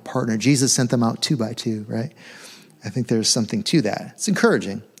least find a partner. Jesus sent them out 2 by 2, right? I think there's something to that. It's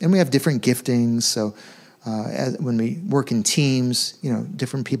encouraging. And we have different giftings. So when we work in teams, you know,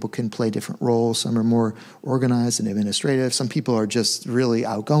 different people can play different roles. Some are more organized and administrative. Some people are just really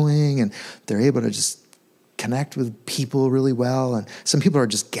outgoing and they're able to just connect with people really well. And some people are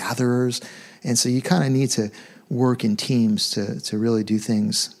just gatherers. And so you kind of need to work in teams to really do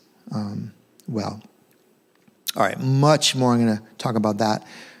things well. All right, much more. I'm going to talk about that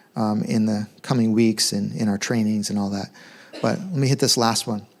in the coming weeks and in our trainings and all that. But let me hit this last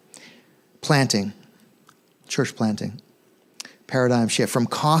one. Planting, church planting, paradigm shift from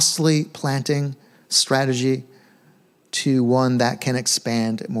costly planting strategy to one that can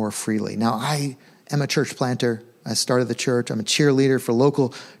expand more freely. Now, I am a church planter. I started the church. I'm a cheerleader for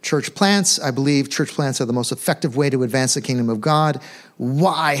local church plants. I believe church plants are the most effective way to advance the kingdom of God.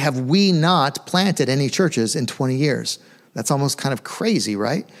 Why have we not planted any churches in 20 years? That's almost kind of crazy,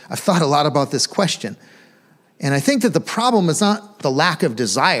 right? I've thought a lot about this question. And I think that the problem is not the lack of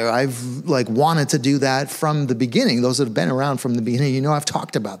desire. I've wanted to do that from the beginning. Those that have been around from the beginning, you know, I've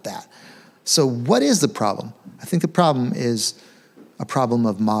talked about that. So what is the problem? I think the problem is a problem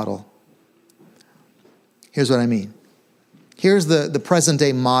of model. Here's what I mean. Here's the present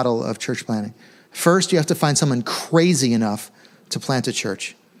day model of church planting. First, you have to find someone crazy enough to plant a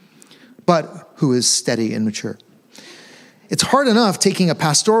church, but who is steady and mature. It's hard enough taking a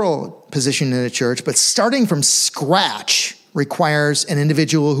pastoral position in a church, but starting from scratch requires an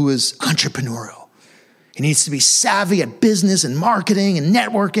individual who is entrepreneurial. He needs to be savvy at business and marketing and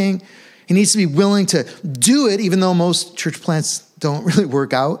networking. He needs to be willing to do it, even though most church plants don't really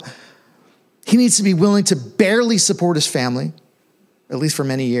work out. He needs to be willing to barely support his family, at least for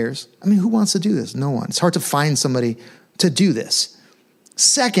many years. I mean, who wants to do this? No one. It's hard to find somebody to do this.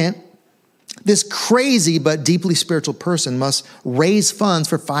 Second, this crazy but deeply spiritual person must raise funds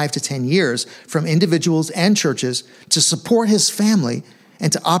for 5 to 10 years from individuals and churches to support his family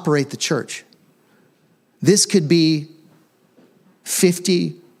and to operate the church. This could be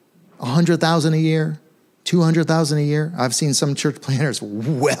 $50,000, $100,000 a year, $200,000 a year. I've seen some church planters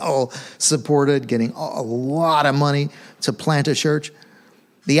well supported, getting a lot of money to plant a church.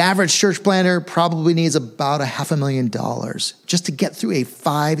 The average church planter probably needs about $500,000 just to get through a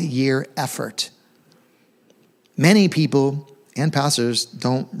 5-year effort. Many people and pastors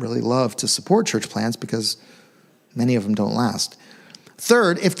don't really love to support church plants because many of them don't last.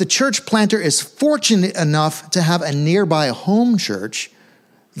 Third, if the church planter is fortunate enough to have a nearby home church,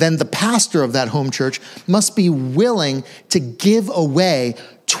 then the pastor of that home church must be willing to give away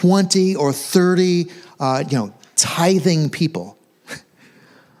 20 or 30, tithing people.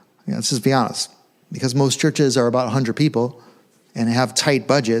 Let's just be honest. Because most churches are about 100 people and have tight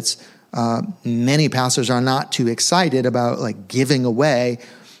budgets, many pastors are not too excited about giving away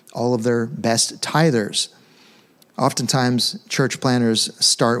all of their best tithers. Oftentimes, church planters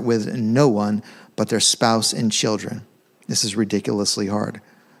start with no one but their spouse and children. This is ridiculously hard.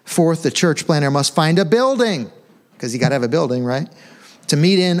 Fourth, the church planter must find a building, because you got to have a building, right, to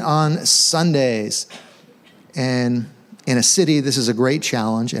meet in on Sundays. And in a city, this is a great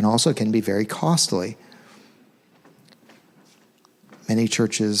challenge and also can be very costly. Many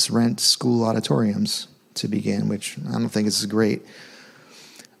churches rent school auditoriums to begin, which I don't think is a great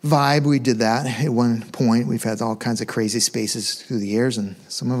vibe. We did that at one point. We've had all kinds of crazy spaces through the years, and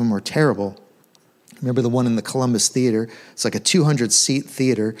some of them were terrible. Remember the one in the Columbus Theater? It's like a 200-seat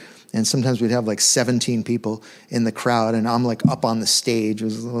theater, and sometimes we'd have 17 people in the crowd, and I'm up on the stage. It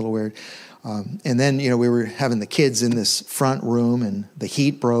was a little weird. And then, we were having the kids in this front room, and the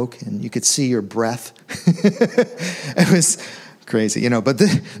heat broke, and you could see your breath. It was crazy, but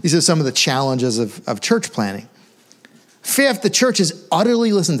these are some of the challenges of church planning. Fifth, the church is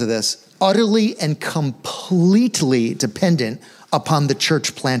listen to this, utterly and completely dependent upon the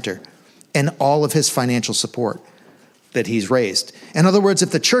church planter and all of his financial support that he's raised. In other words,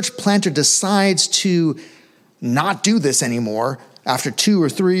 if the church planter decides to not do this anymore after 2 or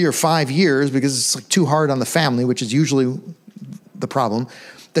 3 or 5 years because it's too hard on the family, which is usually the problem,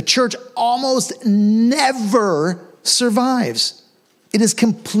 the church almost never survives. It is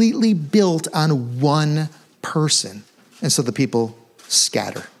completely built on one person. And so the people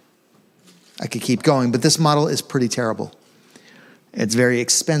scatter. I could keep going, but this model is pretty terrible. It's very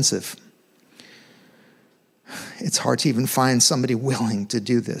expensive. It's hard to even find somebody willing to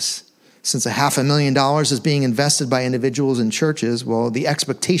do this. Since $500,000 is being invested by individuals in churches, well, the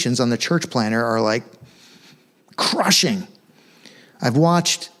expectations on the church planter are crushing. I've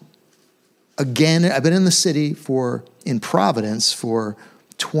been in the city in Providence for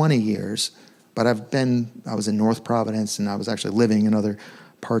 20 years, but I was in North Providence, and I was actually living in other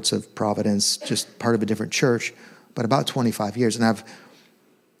parts of Providence, just part of a different church, but about 25 years. And I've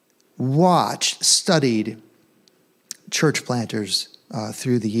studied church planters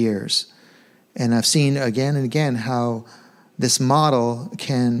through the years. And I've seen again and again how this model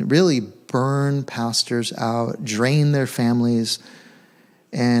can really burn pastors out, drain their families.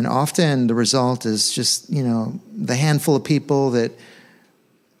 And often the result is just, the handful of people that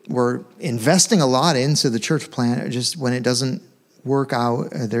were investing a lot into the church plant, just when it doesn't work out,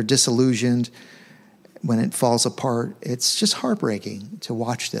 they're disillusioned. When it falls apart, it's just heartbreaking to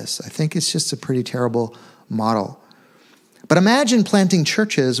watch this. I think it's just a pretty terrible model. But imagine planting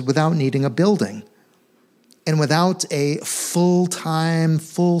churches without needing a building and without a full-time,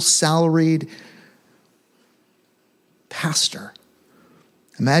 full-salaried pastor.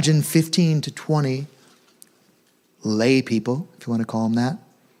 Imagine 15 to 20 lay people, if you want to call them that,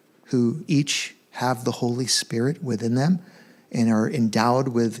 who each have the Holy Spirit within them and are endowed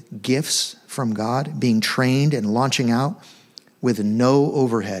with gifts from God, being trained and launching out with no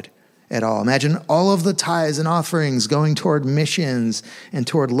overhead at all. Imagine all of the tithes and offerings going toward missions and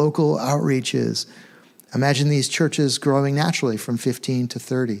toward local outreaches. Imagine these churches growing naturally from 15 to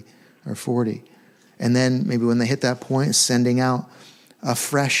 30 or 40. And then maybe when they hit that point, sending out a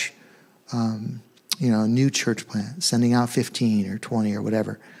fresh, new church plant, sending out 15 or 20 or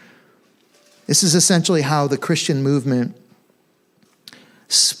whatever. This is essentially how the Christian movement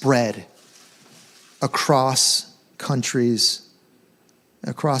spread across countries,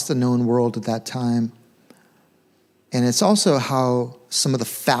 across the known world at that time. And it's also how some of the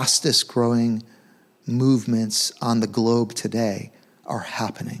fastest growing movements on the globe today are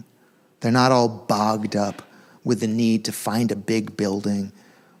happening. They're not all bogged up with the need to find a big building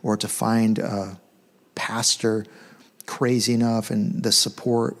or to find a pastor crazy enough and the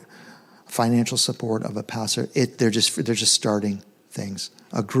support, financial support of a pastor. They're just starting things.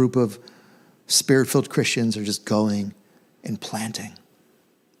 A group of Spirit-filled Christians are just going and planting.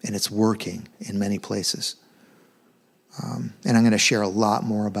 And it's working in many places. And I'm going to share a lot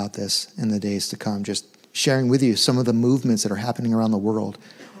more about this in the days to come, just sharing with you some of the movements that are happening around the world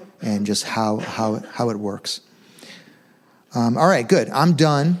and just how it works. All right, good. I'm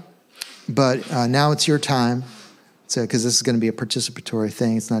done, but now it's your time, because this is going to be a participatory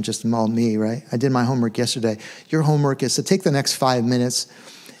thing. It's not just all me, right? I did my homework yesterday. Your homework is to take the next 5 minutes,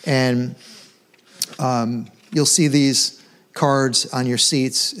 and you'll see these cards on your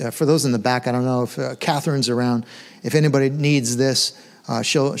seats. For those in the back, I don't know if Catherine's around. If anybody needs this,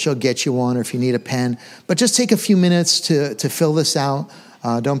 she'll get you one, or if you need a pen. But just take a few minutes to fill this out.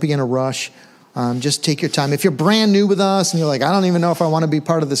 Don't be in a rush. Just take your time. If you're brand new with us and you're like, I don't even know if I want to be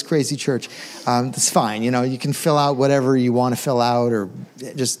part of this crazy church, that's fine. You can fill out whatever you want to fill out, or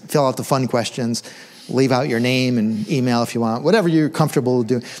just fill out the fun questions. Leave out your name and email if you want, whatever you're comfortable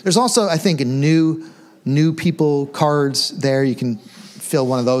doing. There's also, I think, new people cards there. You can fill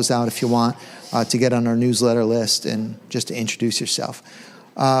one of those out if you want to get on our newsletter list and just to introduce yourself.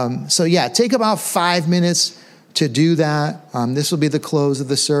 So yeah, take about 5 minutes to do that. This will be the close of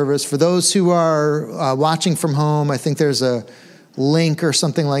the service. For those who are watching from home, I think there's a link or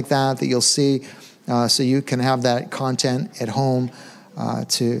something like that you'll see, so you can have that content at home.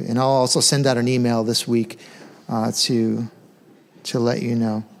 And I'll also send out an email this week to let you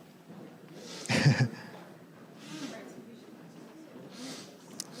know.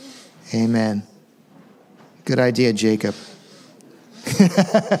 Amen. Good idea, Jacob.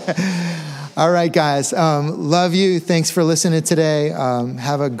 All right, guys. Love you. Thanks for listening today.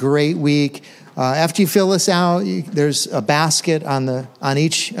 Have a great week. After you fill this out, there's a basket on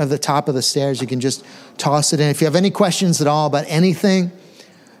each of the top of the stairs. You can just toss it in. If you have any questions at all about anything,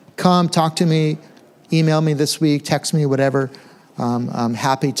 come talk to me. Email me this week. Text me, whatever. I'm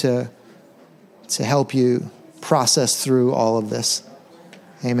happy to help you process through all of this.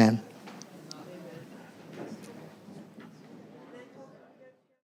 Amen.